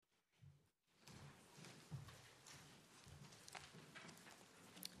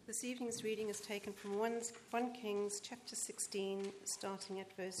This evening's reading is taken from 1 Kings chapter 16, starting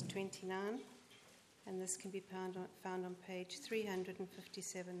at verse 29, and this can be found on page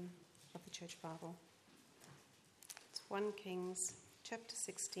 357 of the Church Bible. It's 1 Kings chapter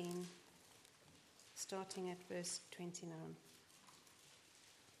 16, starting at verse 29.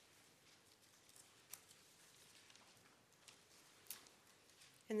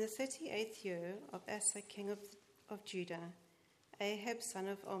 In the 38th year of Asa, king of Judah, Ahab, son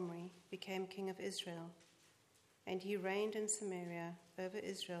of Omri, became king of Israel, and he reigned in Samaria over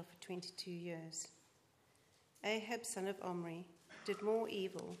Israel for 22 years. Ahab, son of Omri, did more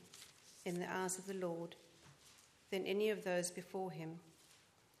evil in the eyes of the Lord than any of those before him.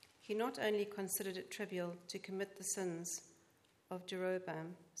 He not only considered it trivial to commit the sins of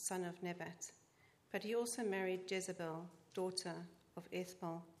Jeroboam, son of Nebat, but he also married Jezebel, daughter of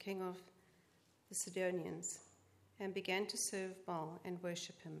Ethbaal, king of the Sidonians, and began to serve Baal and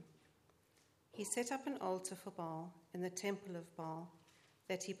worship him. He set up an altar for Baal in the temple of Baal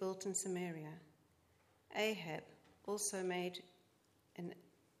that he built in Samaria. Ahab also made an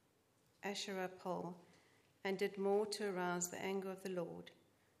Asherah pole and did more to arouse the anger of the Lord,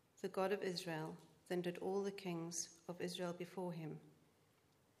 the God of Israel, than did all the kings of Israel before him.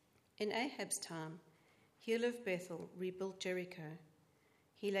 In Ahab's time, Hiel of Bethel rebuilt Jericho.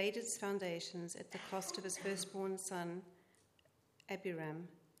 He laid its foundations at the cost of his firstborn son, Abiram,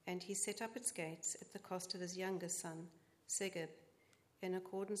 and he set up its gates at the cost of his youngest son, Segub, in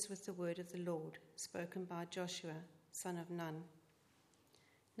accordance with the word of the Lord, spoken by Joshua, son of Nun.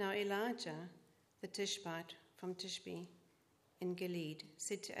 Now Elijah, the Tishbite from Tishbe in Gilead,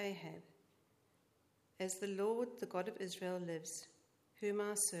 said to Ahab, "As the Lord, the God of Israel, lives, whom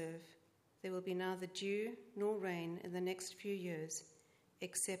I serve, there will be neither dew nor rain in the next few years,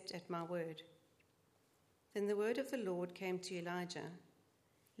 except at my word." Then the word of the Lord came to Elijah,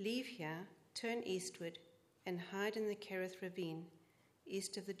 "Leave here, turn eastward, and hide in the Kerith ravine,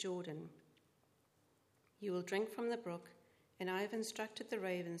 east of the Jordan. You will drink from the brook, and I have instructed the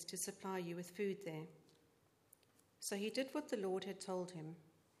ravens to supply you with food there." So he did what the Lord had told him.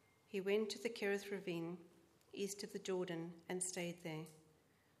 He went to the Kerith ravine, east of the Jordan, and stayed there.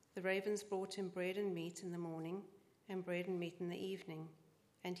 The ravens brought him bread and meat in the morning, and bread and meat in the evening,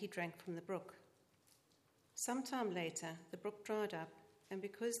 and he drank from the brook. Some time later, the brook dried up, and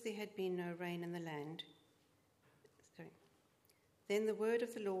because there had been no rain in the land, then the word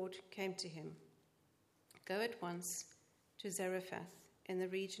of the Lord came to him, "Go at once to Zarephath in the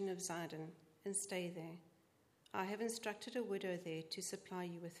region of Zidon, and stay there. I have instructed a widow there to supply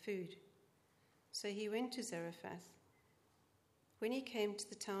you with food." So he went to Zarephath. When he came to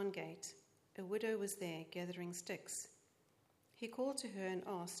the town gate, a widow was there gathering sticks. He called to her and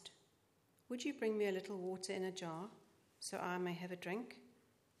asked, "Would you bring me a little water in a jar, so I may have a drink?"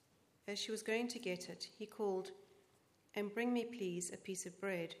 As she was going to get it, he called, "And bring me, please, a piece of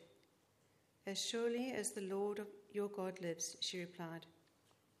bread." "As surely as the Lord your God lives," she replied,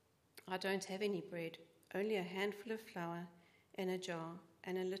 "I don't have any bread, only a handful of flour in a jar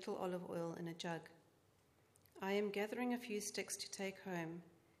and a little olive oil in a jug. I am gathering a few sticks to take home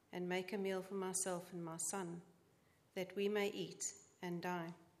and make a meal for myself and my son, that we may eat and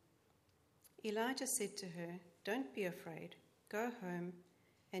die." Elijah said to her, "Don't be afraid. Go home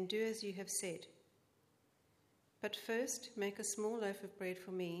and do as you have said. But first make a small loaf of bread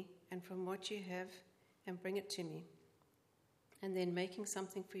for me and from what you have and bring it to me, and then making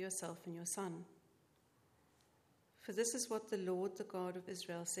something for yourself and your son. For this is what the Lord, the God of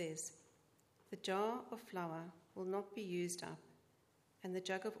Israel, says, the jar of flour will not be used up, and the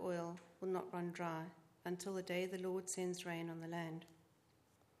jug of oil will not run dry until the day the Lord sends rain on the land."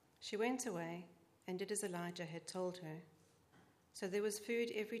 She went away and did as Elijah had told her. So there was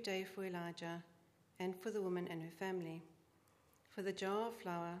food every day for Elijah and for the woman and her family, for the jar of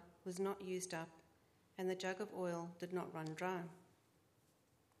flour was not used up, and the jug of oil did not run dry,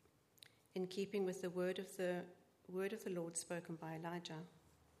 in keeping with the word of the Lord spoken by Elijah.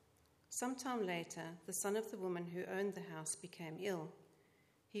 Some time later, the son of the woman who owned the house became ill.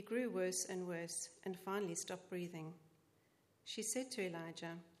 He grew worse and worse, and finally stopped breathing. She said to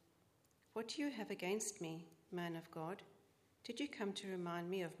Elijah, "What do you have against me, man of God? Did you come to remind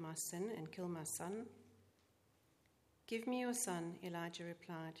me of my sin and kill my son?" "Give me your son," Elijah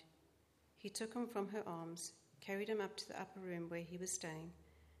replied. He took him from her arms, carried him up to the upper room where he was staying,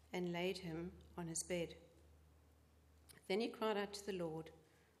 and laid him on his bed. Then he cried out to the Lord,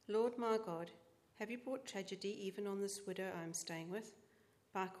 "Lord my God, have you brought tragedy even on this widow I am staying with,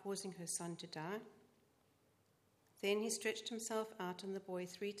 by causing her son to die?" Then he stretched himself out on the boy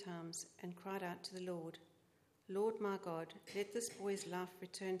 3 times and cried out to the Lord, Lord my God, let this boy's life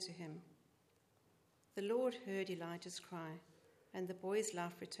return to him." The Lord heard Elijah's cry, and the boy's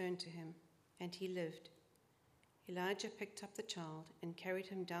life returned to him, and he lived. Elijah picked up the child and carried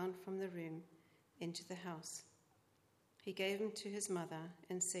him down from the room into the house. He gave him to his mother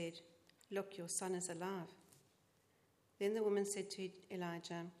and said, "Look, your son is alive." Then the woman said to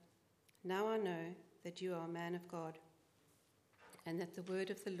Elijah, "Now I know that you are a man of God, and that the word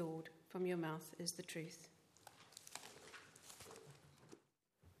of the Lord from your mouth is the truth."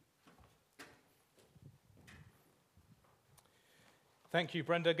 Thank you,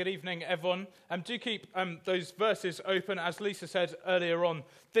 Brenda. Good evening, everyone. Do keep those verses open. As Lisa said earlier on,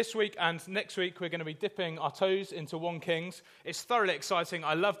 this week and next week we're going to be dipping our toes into 1 Kings. It's thoroughly exciting.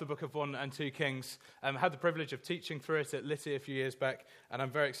 I love the book of 1 and 2 Kings. I had the privilege of teaching through it at Litty a few years back, and I'm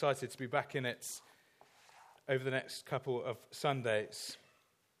very excited to be back in it over the next couple of Sundays.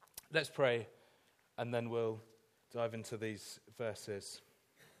 Let's pray, and then we'll dive into these verses.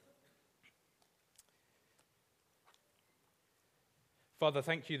 Father,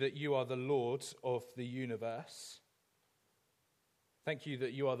 thank you that you are the Lord of the universe. Thank you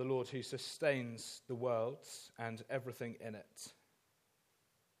that you are the Lord who sustains the world and everything in it.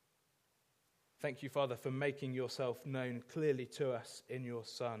 Thank you, Father, for making yourself known clearly to us in your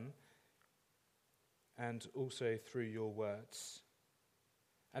Son and also through your words.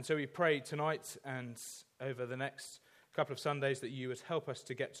 And so we pray tonight and over the next couple of Sundays that you would help us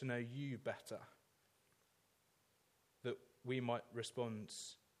to get to know you better, that we might respond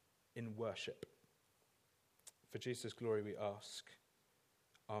in worship. For Jesus' glory we ask.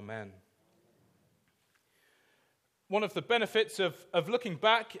 Amen. One of the benefits of looking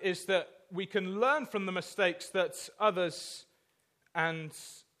back is that we can learn from the mistakes that others and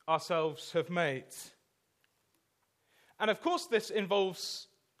ourselves have made. And of course this involves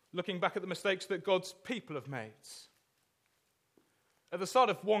looking back at the mistakes that God's people have made. At the start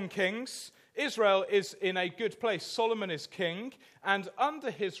of 1 Kings, Israel is in a good place. Solomon is king, and under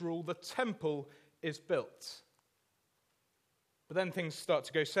his rule, the temple is built. But then things start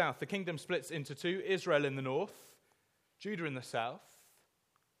to go south. The kingdom splits into 2, Israel in the north, Judah in the south.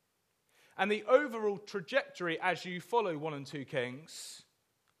 And the overall trajectory as you follow 1 and 2 Kings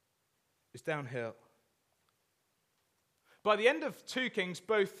is downhill. By the end of 2 Kings,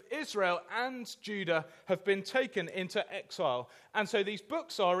 both Israel and Judah have been taken into exile. And so these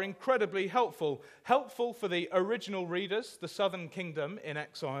books are incredibly helpful. Helpful for the original readers, the southern kingdom in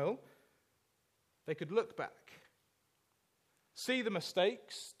exile. They could look back, see the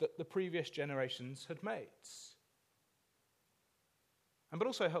mistakes that the previous generations had made. But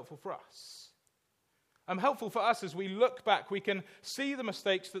also helpful for us. Helpful for us as we look back, we can see the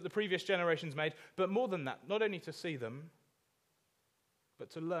mistakes that the previous generations made, but more than that, not only to see them, but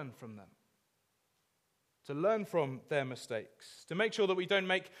to learn from them. To learn from their mistakes. To make sure that we don't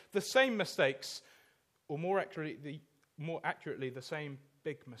make the same mistakes, or more accurately, the same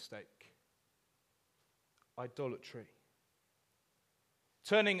big mistake. Idolatry.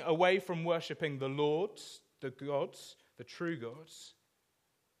 Turning away from worshipping the Lord, the gods, the true gods,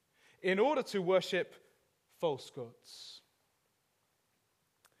 in order to worship false gods.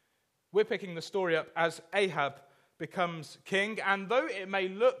 We're picking the story up as Ahab becomes king, and though it may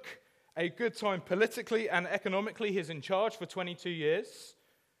look a good time politically and economically, he's in charge for 22 years.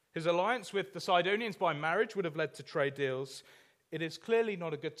 His alliance with the Sidonians by marriage would have led to trade deals. It is clearly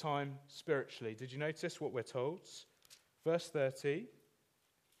not a good time spiritually. Did you notice what we're told? Verse 30,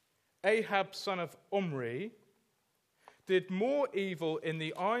 Ahab, son of Omri, did more evil in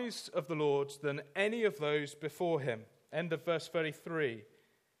the eyes of the Lord than any of those before him. End of verse 33.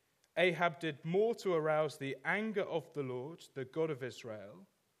 Ahab did more to arouse the anger of the Lord, the God of Israel,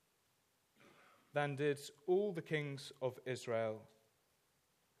 than did all the kings of Israel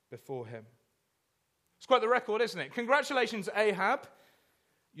before him. It's quite the record, isn't it? Congratulations, Ahab.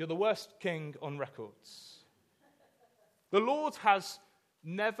 You're the worst king on records. The Lord has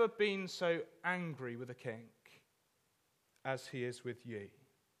never been so angry with a king as he is with you.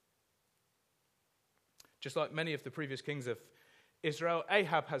 Just like many of the previous kings of Israel,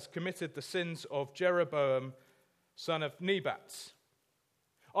 Ahab has committed the sins of Jeroboam, son of Nebat.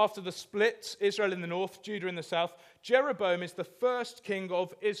 After the split, Israel in the north, Judah in the south, Jeroboam is the first king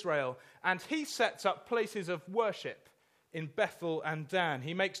of Israel, and he sets up places of worship in Bethel and Dan.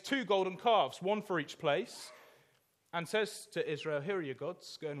 He makes 2 golden calves, one for each place, and says to Israel, "Here are your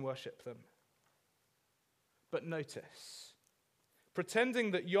gods, go and worship them." But notice,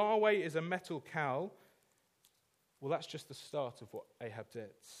 pretending that Yahweh is a metal cow, well, that's just the start of what Ahab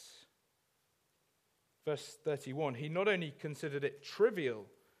did. Verse 31, he not only considered it trivial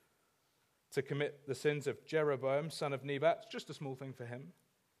to commit the sins of Jeroboam, son of Nebat. Just a small thing for him.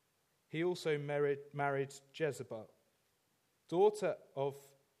 He also married Jezebel, daughter of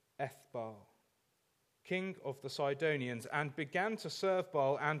Ethbaal, king of the Sidonians, and began to serve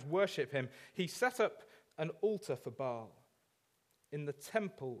Baal and worship him. He set up an altar for Baal in the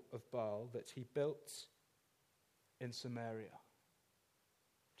temple of Baal that he built in Samaria.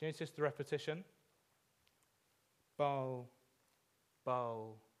 Do you notice the repetition? Baal,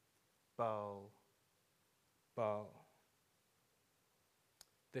 Baal, Baal, Baal.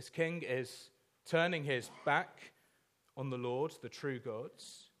 This king is turning his back on the Lord, the true God,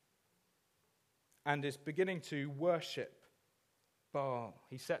 and is beginning to worship Baal.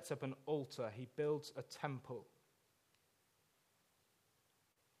 He sets up an altar. He builds a temple.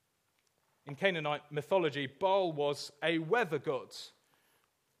 In Canaanite mythology, Baal was a weather god.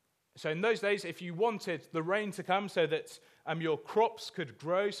 So in those days, if you wanted the rain to come so that your crops could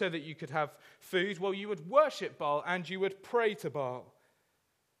grow, so that you could have food, well, you would worship Baal and you would pray to Baal.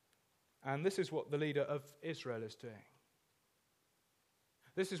 And this is what the leader of Israel is doing.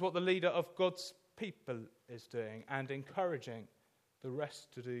 This is what the leader of God's people is doing and encouraging the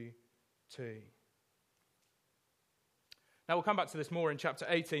rest to do too. Now, we'll come back to this more in chapter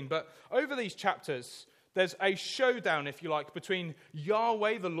 18, but over these chapters, there's a showdown, if you like, between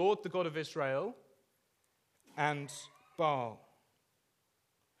Yahweh, the Lord, the God of Israel, and Baal.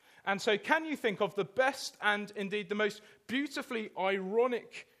 And so can you think of the best and indeed the most beautifully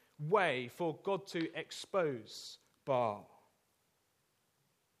ironic way for God to expose Baal?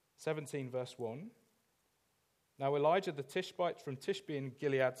 17 verse 1. Now Elijah the Tishbite from Tishbe in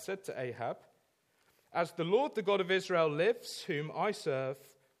Gilead said to Ahab, "As the Lord, the God of Israel lives, whom I serve,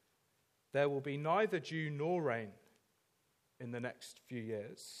 there will be neither dew nor rain in the next few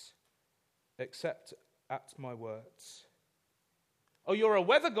years, except at my words." Oh, you're a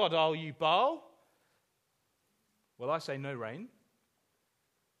weather god, are you, Baal? Well, I say no rain.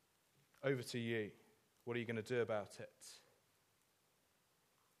 Over to you. What are you going to do about it?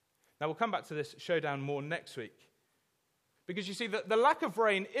 Now, we'll come back to this showdown more next week. Because you see, the lack of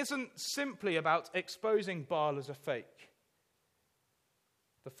rain isn't simply about exposing Baal as a fake.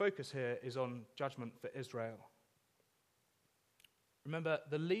 The focus here is on judgment for Israel. Remember,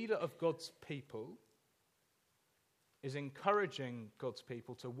 the leader of God's people is encouraging God's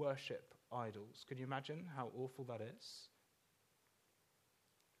people to worship idols. Can you imagine how awful that is?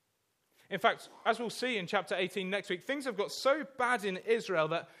 In fact, as we'll see in chapter 18 next week, things have got so bad in Israel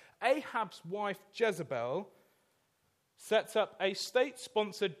that Ahab's wife Jezebel sets up a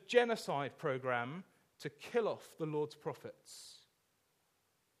state-sponsored genocide program to kill off the Lord's prophets.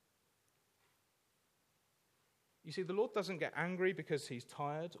 You see, the Lord doesn't get angry because he's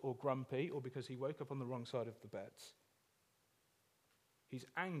tired or grumpy or because he woke up on the wrong side of the bed. He's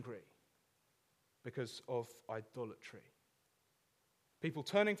angry because of idolatry. People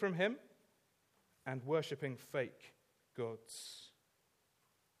turning from him and worshipping fake gods.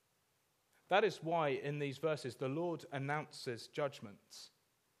 That is why in these verses the Lord announces judgment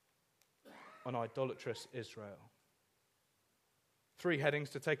on idolatrous Israel. 3 headings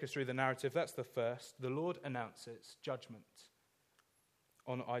to take us through the narrative. That's the first. The Lord announces judgment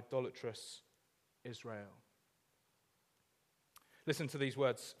on idolatrous Israel. Listen to these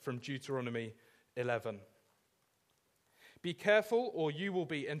words from Deuteronomy 11. "Be careful, or you will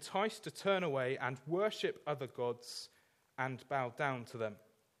be enticed to turn away and worship other gods and bow down to them.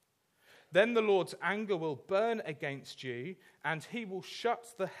 Then the Lord's anger will burn against you, and he will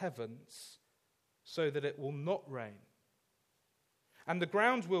shut the heavens so that it will not rain. And the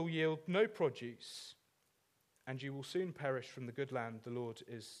ground will yield no produce, and you will soon perish from the good land the Lord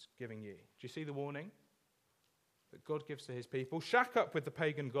is giving you." Do you see the warning that God gives to his people? Shack up with the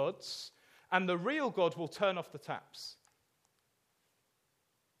pagan gods, and the real God will turn off the taps.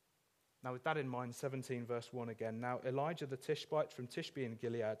 Now, with that in mind, 17 verse 1 again. "Now Elijah the Tishbite from Tishbe in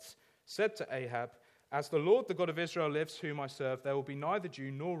Gilead said to Ahab, 'As the Lord, the God of Israel lives, whom I serve, there will be neither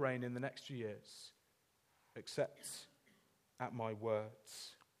dew nor rain in the next few years, except at my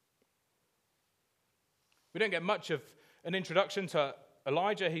words.'" We don't get much of an introduction to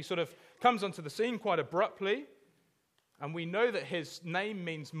Elijah. He sort of comes onto the scene quite abruptly, and we know that his name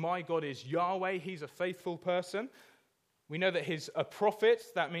means "my God is Yahweh." He's a faithful person. We know that he's a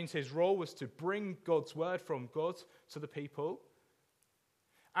prophet. That means his role was to bring God's word from God to the people.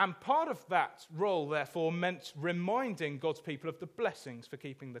 And part of that role, therefore, meant reminding God's people of the blessings for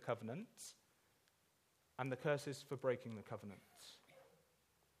keeping the covenant and the curses for breaking the covenant.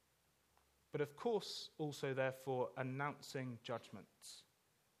 But of course, also, therefore, announcing judgment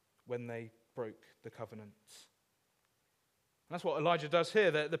when they broke the covenant. That's what Elijah does here.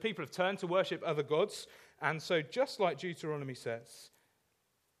 The people have turned to worship other gods. And so just like Deuteronomy says,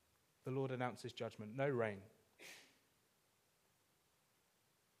 the Lord announces judgment. No rain.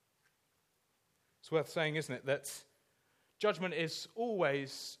 It's worth saying, isn't it, that judgment is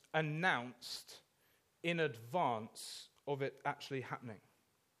always announced in advance of it actually happening.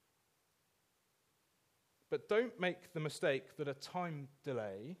 But don't make the mistake that a time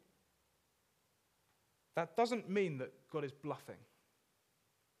delay, that doesn't mean that God is bluffing.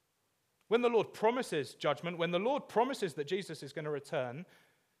 When the Lord promises judgment, when the Lord promises that Jesus is going to return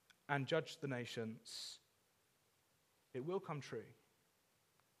and judge the nations, it will come true.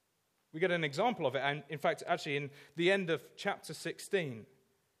 We get an example of it, and in fact, actually in the end of chapter 16.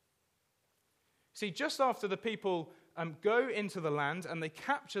 See, just after the people go into the land and they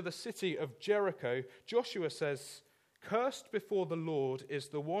capture the city of Jericho, Joshua says, "Cursed before the Lord is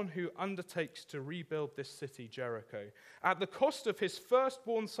the one who undertakes to rebuild this city, Jericho. At the cost of his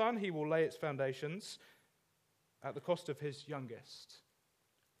firstborn son, he will lay its foundations. At the cost of his youngest,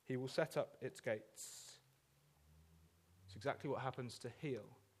 he will set up its gates." It's exactly what happens to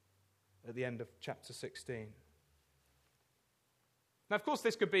Heel at the end of chapter 16. Now, of course,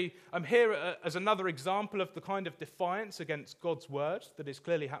 this could be here as another example of the kind of defiance against God's word that is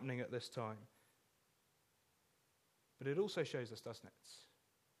clearly happening at this time. But it also shows us, doesn't it?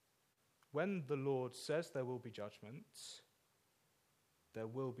 When the Lord says there will be judgments, there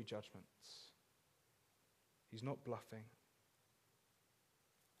will be judgments. He's not bluffing.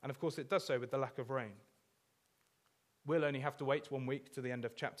 And of course, it does so with the lack of rain. We'll only have to wait 1 week to the end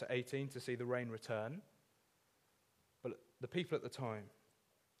of chapter 18 to see the rain return. But the people at the time,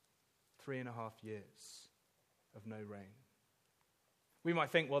 3.5 years of no rain. We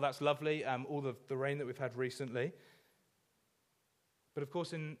might think, well, that's lovely, all the rain that we've had recently. But of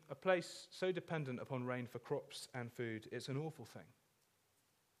course, in a place so dependent upon rain for crops and food, it's an awful thing.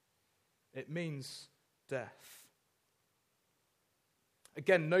 It means death.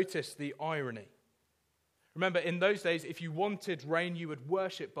 Again, notice the irony. Remember, in those days, if you wanted rain, you would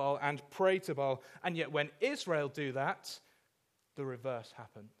worship Baal and pray to Baal. And yet when Israel do that, the reverse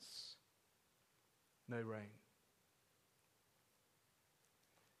happens. No rain.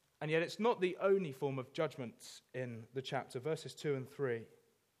 And yet it's not the only form of judgment in the chapter. Verses 2 and 3.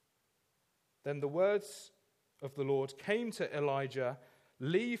 Then the words of the Lord came to Elijah,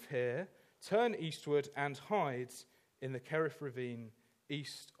 "Leave here, turn eastward, and hide in the Kerith ravine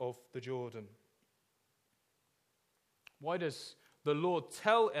east of the Jordan." Why does the Lord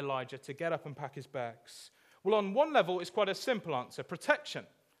tell Elijah to get up and pack his bags? Well, on one level, it's quite a simple answer: protection.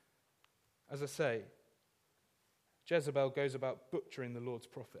 As I say, Jezebel goes about butchering the Lord's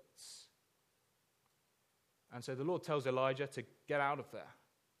prophets. And so the Lord tells Elijah to get out of there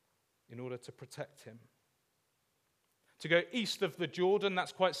in order to protect him. To go east of the Jordan,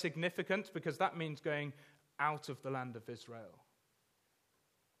 that's quite significant because that means going out of the land of Israel.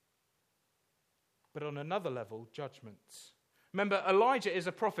 But on another level, judgment. Remember, Elijah is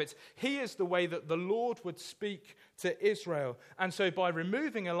a prophet. He is the way that the Lord would speak to Israel. And so by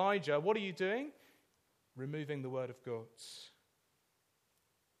removing Elijah, what are you doing? Removing the word of God. It's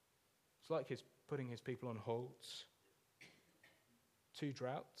like he's putting his people on hold. 2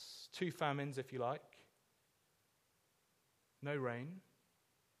 droughts, 2 famines, if you like. No rain,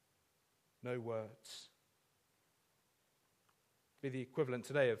 no words. Be the equivalent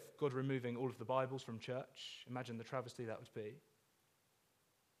today of God removing all of the Bibles from church. Imagine the travesty that would be.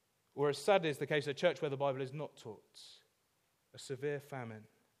 Or as sadly is the case, a church where the Bible is not taught. A severe famine.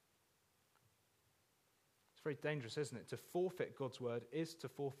 It's very dangerous, isn't it? To forfeit God's word is to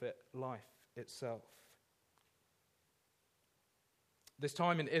forfeit life itself. This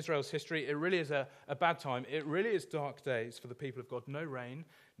time in Israel's history, it really is a bad time. It really is dark days for the people of God. No rain,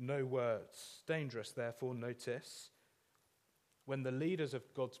 no words. Dangerous, therefore, notice, when the leaders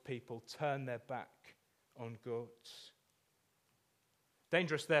of God's people turn their back on God.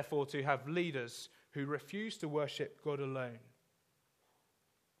 Dangerous, therefore, to have leaders who refuse to worship God alone,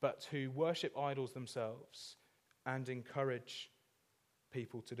 but who worship idols themselves and encourage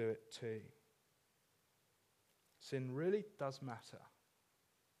people to do it too. Sin really does matter.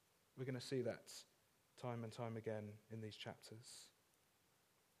 We're going to see that time and time again in these chapters.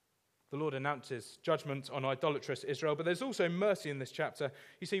 The Lord announces judgment on idolatrous Israel, but there's also mercy in this chapter.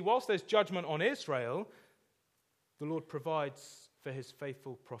 You see, whilst there's judgment on Israel, the Lord provides for his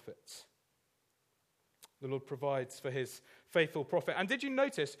faithful prophets. The Lord provides for his faithful prophet. And did you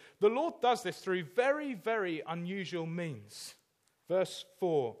notice, the Lord does this through very, very unusual means. Verse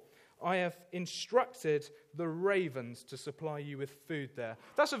 4, I have instructed the ravens to supply you with food there.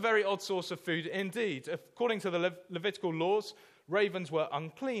 That's a very odd source of food indeed. According to the Levitical laws, ravens were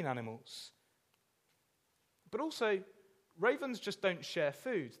unclean animals. But also, ravens just don't share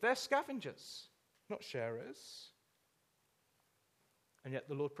food. They're scavengers, not sharers. And yet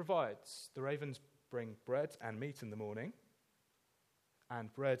the Lord provides. The ravens bring bread and meat in the morning,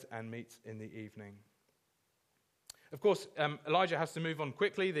 and bread and meat in the evening. Of course, Elijah has to move on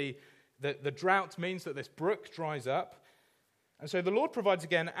quickly. The drought means that this brook dries up. And so the Lord provides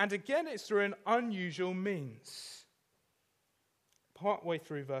again, and again it's through an unusual means. Partway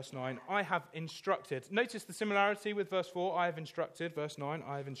through verse 9, I have instructed. Notice the similarity with verse 4, I have instructed. Verse 9,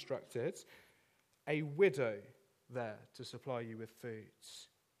 I have instructed a widow there to supply you with food.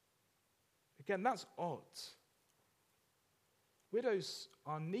 Again, that's odd. Widows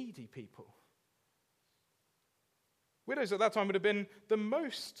are needy people. Widows at that time would have been the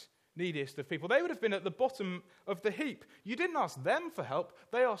most neediest of people. They would have been at the bottom of the heap. You didn't ask them for help,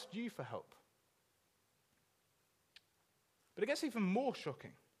 they asked you for help. But it gets even more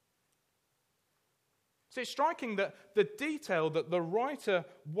shocking. So it's striking that the detail that the writer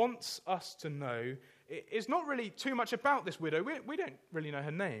wants us to know is not really too much about this widow. We don't really know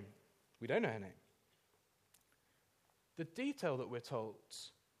her name. We don't know her name. The detail that we're told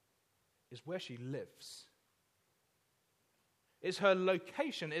is where she lives. It's her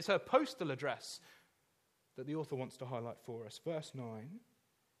location, it's her postal address that the author wants to highlight for us. Verse 9,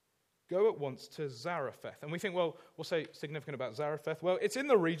 go at once to Zarephath. And we think, well, what's so significant about Zarephath? Well, it's in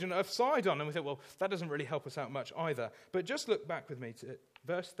the region of Sidon. And we think, well, that doesn't really help us out much either. But just look back with me to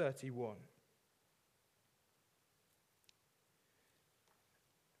verse 31.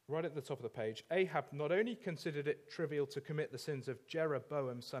 Right at the top of the page, Ahab not only considered it trivial to commit the sins of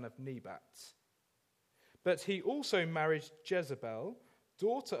Jeroboam, son of Nebat, but he also married Jezebel,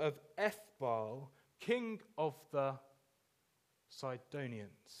 daughter of Ethbaal, king of the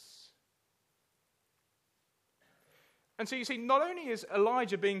Sidonians. And so you see, not only is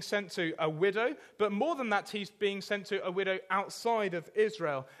Elijah being sent to a widow, but more than that, he's being sent to a widow outside of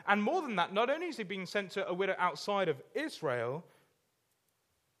Israel. And more than that, not only is he being sent to a widow outside of Israel,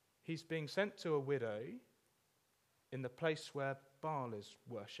 he's being sent to a widow in the place where Baal is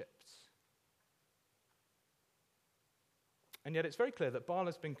worshipped. And yet it's very clear that Baal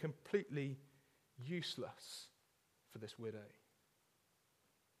has been completely useless for this widow.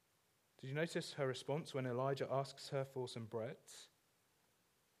 Did you notice her response when Elijah asks her for some bread?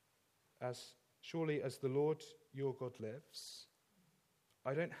 As surely as the Lord your God lives,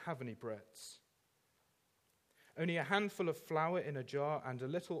 I don't have any bread. Only a handful of flour in a jar and a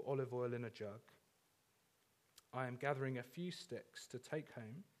little olive oil in a jug. I am gathering a few sticks to take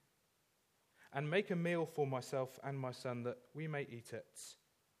home and make a meal for myself and my son that we may eat it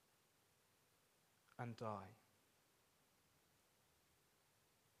and die.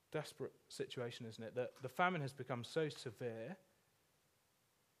 Desperate situation, isn't it? That the famine has become so severe.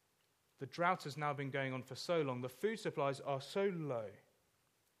 The drought has now been going on for so long. The food supplies are so low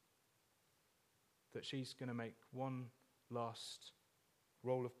that she's going to make one last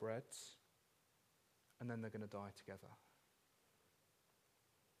roll of bread and then they're going to die together.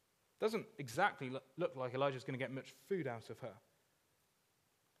 Doesn't exactly look like Elijah's going to get much food out of her.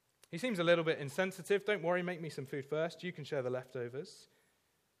 He seems a little bit insensitive. Don't worry, make me some food first. You can share the leftovers.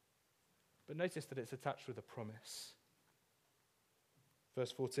 But notice that it's attached with a promise.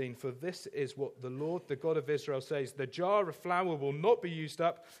 Verse 14, for this is what the Lord, the God of Israel, says, the jar of flour will not be used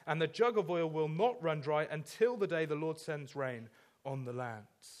up, and the jug of oil will not run dry until the day the Lord sends rain on the land.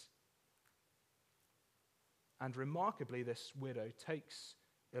 And remarkably, this widow takes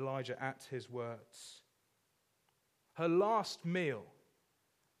Elijah at his words. Her last meal.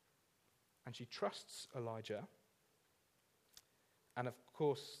 And she trusts Elijah. And of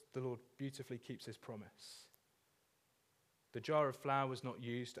course, the Lord beautifully keeps his promise. The jar of flour was not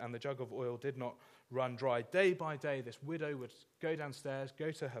used, and the jug of oil did not run dry. Day by day, this widow would go downstairs,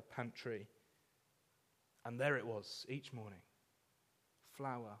 go to her pantry, and there it was each morning,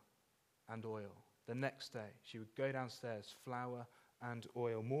 flour and oil. The next day, she would go downstairs, flour and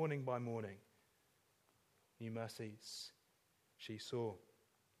oil, morning by morning. New mercies she saw.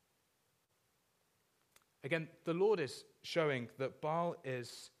 Again, the Lord is showing that Baal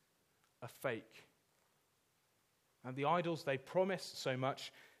is a fake. And the idols they promise so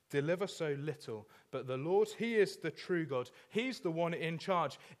much deliver so little. But the Lord, he is the true God. He's the one in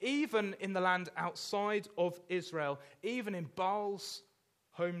charge. Even in the land outside of Israel, even in Baal's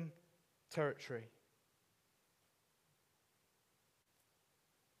home territory.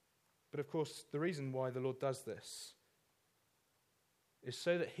 But of course, the reason why the Lord does this is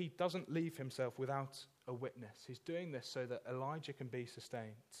so that he doesn't leave himself without a witness. He's doing this so that Elijah can be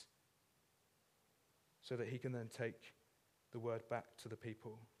sustained, so that he can then take the word back to the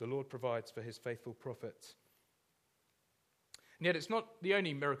people. The Lord provides for his faithful prophet. And yet it's not the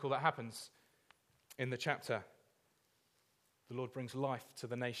only miracle that happens in the chapter. The Lord brings life to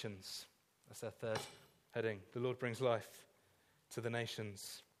the nations. That's our third heading. The Lord brings life to the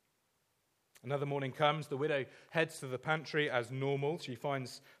nations. Another morning comes. The widow heads to the pantry as normal. She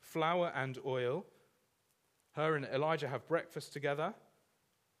finds flour and oil. Her and Elijah have breakfast together.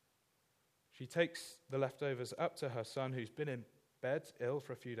 She takes the leftovers up to her son, who's been in bed ill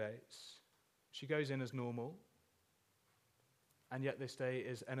for a few days. She goes in as normal. And yet this day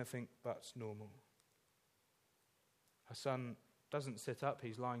is anything but normal. Her son doesn't sit up.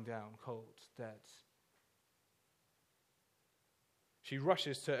 He's lying down, cold, dead. She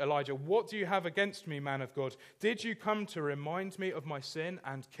rushes to Elijah. "What do you have against me, man of God? Did you come to remind me of my sin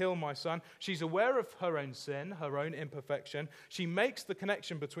and kill my son?" She's aware of her own sin, her own imperfection. She makes the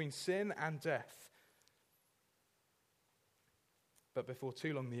connection between sin and death. But before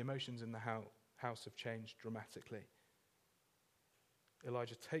too long, the emotions in the house have changed dramatically.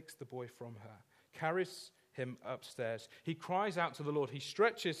 Elijah takes the boy from her, carries him upstairs. He cries out to the Lord. He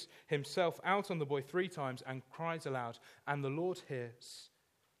stretches himself out on the boy 3 times and cries aloud. And the Lord hears.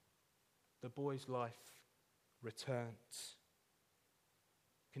 The boy's life returns.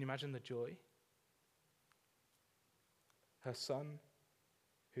 Can you imagine the joy? Her son,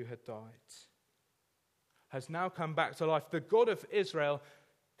 who had died, has now come back to life. The God of Israel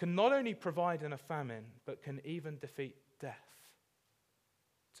can not only provide in a famine, but can even defeat death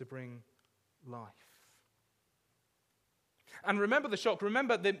to bring life. And remember the shock.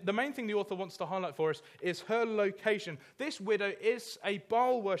 Remember, the main thing the author wants to highlight for us is her location. This widow is a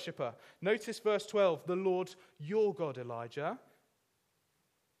Baal worshipper. Notice verse 12, "The Lord your God, Elijah."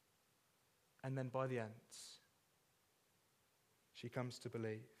 And then by the end, she comes to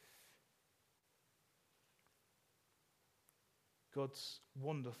believe. God's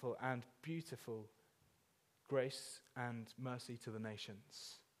wonderful and beautiful grace and mercy to the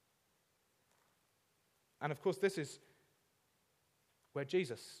nations. And of course, this is where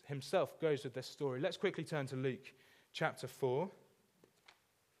Jesus himself goes with this story. Let's quickly turn to Luke chapter 4.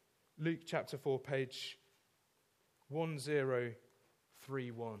 Luke chapter 4, page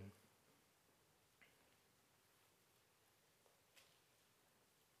 1031.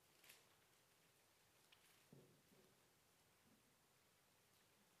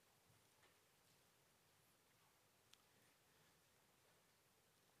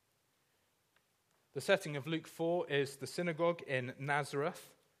 The setting of Luke 4 is the synagogue in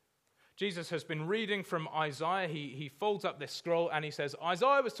Nazareth. Jesus has been reading from Isaiah. He folds up this scroll and he says,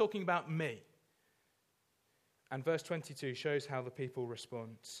 "Isaiah was talking about me." And verse 22 shows how the people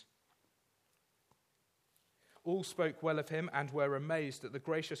respond. All spoke well of him and were amazed at the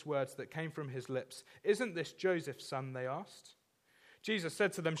gracious words that came from his lips. "Isn't this Joseph's son?" they asked. Jesus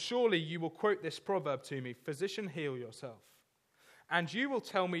said to them, "Surely you will quote this proverb to me, 'Physician, heal yourself.' And you will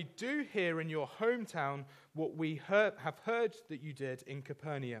tell me, 'Do here in your hometown what we have heard that you did in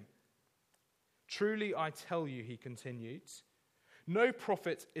Capernaum.' Truly I tell you," he continued, "no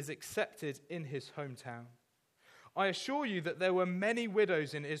prophet is accepted in his hometown. I assure you that there were many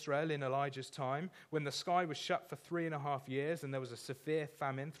widows in Israel in Elijah's time, when the sky was shut for 3.5 years and there was a severe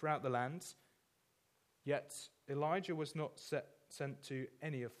famine throughout the land. Yet Elijah was not sent to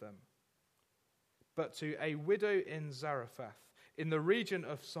any of them, but to a widow in Zarephath, in the region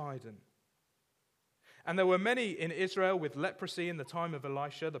of Sidon. And there were many in Israel with leprosy in the time of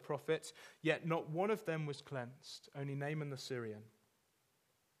Elisha the prophet, yet not one of them was cleansed, only Naaman the Syrian."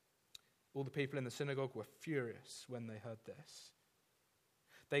 All the people in the synagogue were furious when they heard this.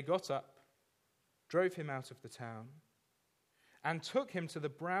 They got up, drove him out of the town, and took him to the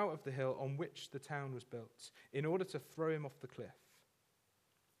brow of the hill on which the town was built, in order to throw him off the cliff.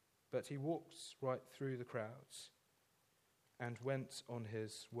 But he walked right through the crowds and went on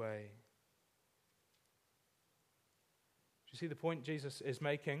his way. Do you see the point Jesus is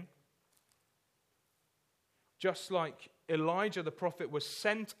making? Just like Elijah the prophet was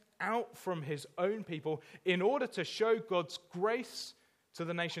sent out from his own people in order to show God's grace to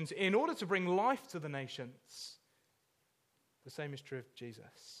the nations, in order to bring life to the nations, the same is true of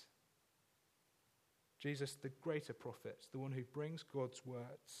Jesus. Jesus, the greater prophet, the one who brings God's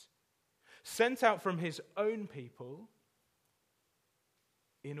words, sent out from his own people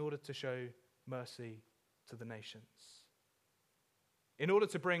in order to show mercy to the nations, in order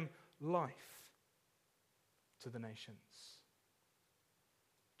to bring life to the nations.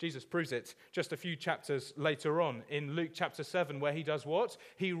 Jesus proves it just a few chapters later on in Luke chapter 7, where he does what?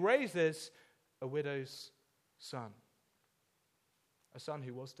 He raises a widow's son. A son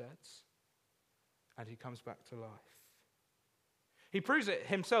who was dead, and he comes back to life. He proves it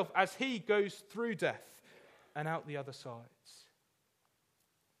himself as he goes through death and out the other side.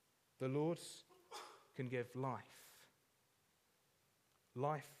 The Lord can give life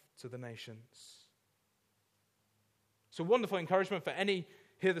to the nations. It's a wonderful encouragement for any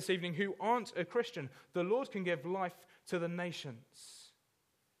here this evening who aren't a Christian. The Lord can give life to the nations.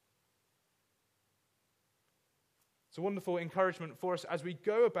 It's a wonderful encouragement for us as we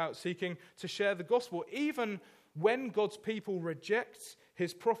go about seeking to share the gospel, even when God's people reject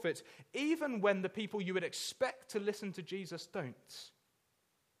his prophet, even when the people you would expect to listen to Jesus don't.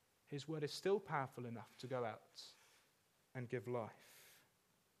 His word is still powerful enough to go out and give life.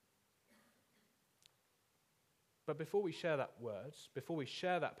 But before we share that word, before we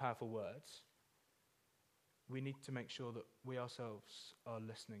share that powerful word, we need to make sure that we ourselves are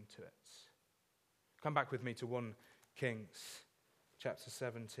listening to it. Come back with me to 1 Kings, chapter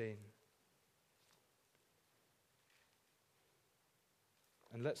 17.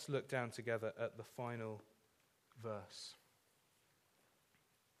 And let's look down together at the final verse.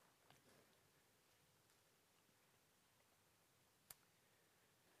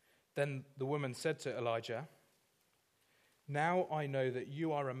 Then the woman said to Elijah, "Now I know that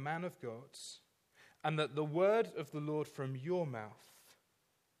you are a man of God, and that the word of the Lord from your mouth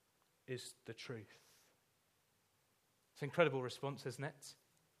is the truth." It's an incredible response, isn't it?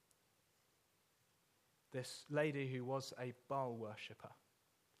 This lady who was a Baal worshipper,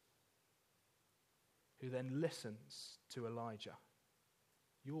 who then listens to Elijah.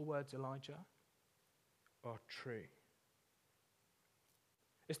 Your words, Elijah, are true.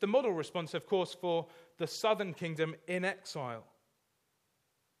 It's the model response, of course, for the southern kingdom in exile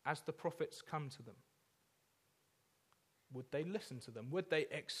as the prophets come to them. Would they listen to them? Would they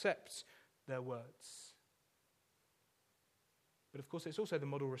accept their words? But of course, it's also the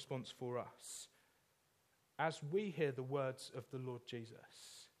model response for us as we hear the words of the Lord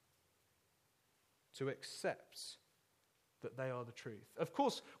Jesus, to accept that they are the truth. Of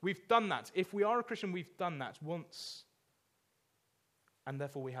course, we've done that. If we are a Christian, we've done that once, and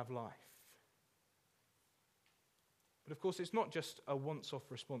therefore we have life. But of course, it's not just a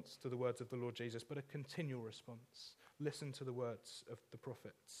once-off response to the words of the Lord Jesus, but a continual response. Listen to the words of the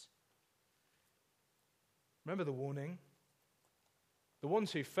prophets. Remember the warning? The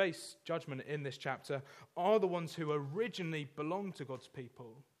ones who face judgment in this chapter are the ones who originally belonged to God's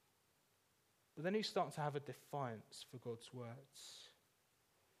people, but then who start to have a defiance for God's words.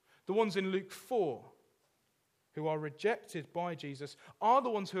 The ones in Luke 4 who are rejected by Jesus are the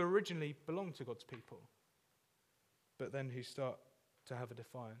ones who originally belonged to God's people, but then who start to have a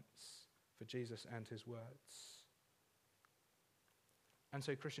defiance for Jesus and his words. And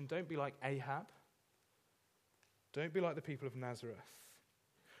so, Christian, don't be like Ahab. Don't be like the people of Nazareth.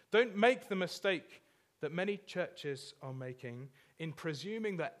 Don't make the mistake that many churches are making in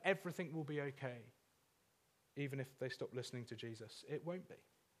presuming that everything will be okay, even if they stop listening to Jesus. It won't be.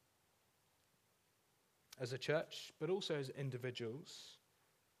 As a church, but also as individuals,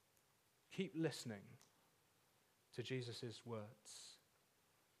 keep listening to Jesus' words.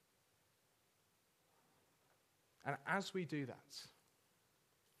 And as we do that,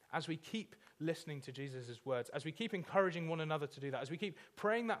 as we keep listening to Jesus' words, as we keep encouraging one another to do that, as we keep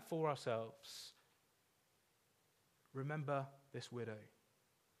praying that for ourselves, remember this widow,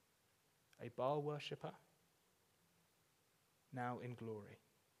 a Baal worshipper, now in glory.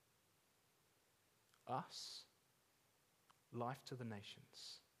 Us, life to the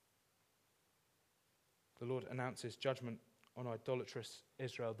nations. The Lord announces judgment on idolatrous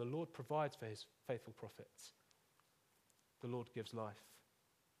Israel. The Lord provides for his faithful prophets. The Lord gives life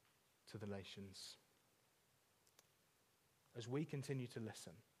to the nations. As we continue to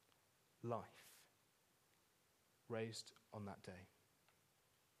listen, life raised on that day.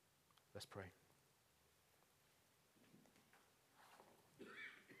 Let's pray.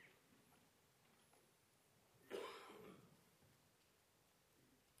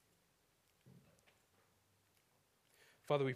 Father, we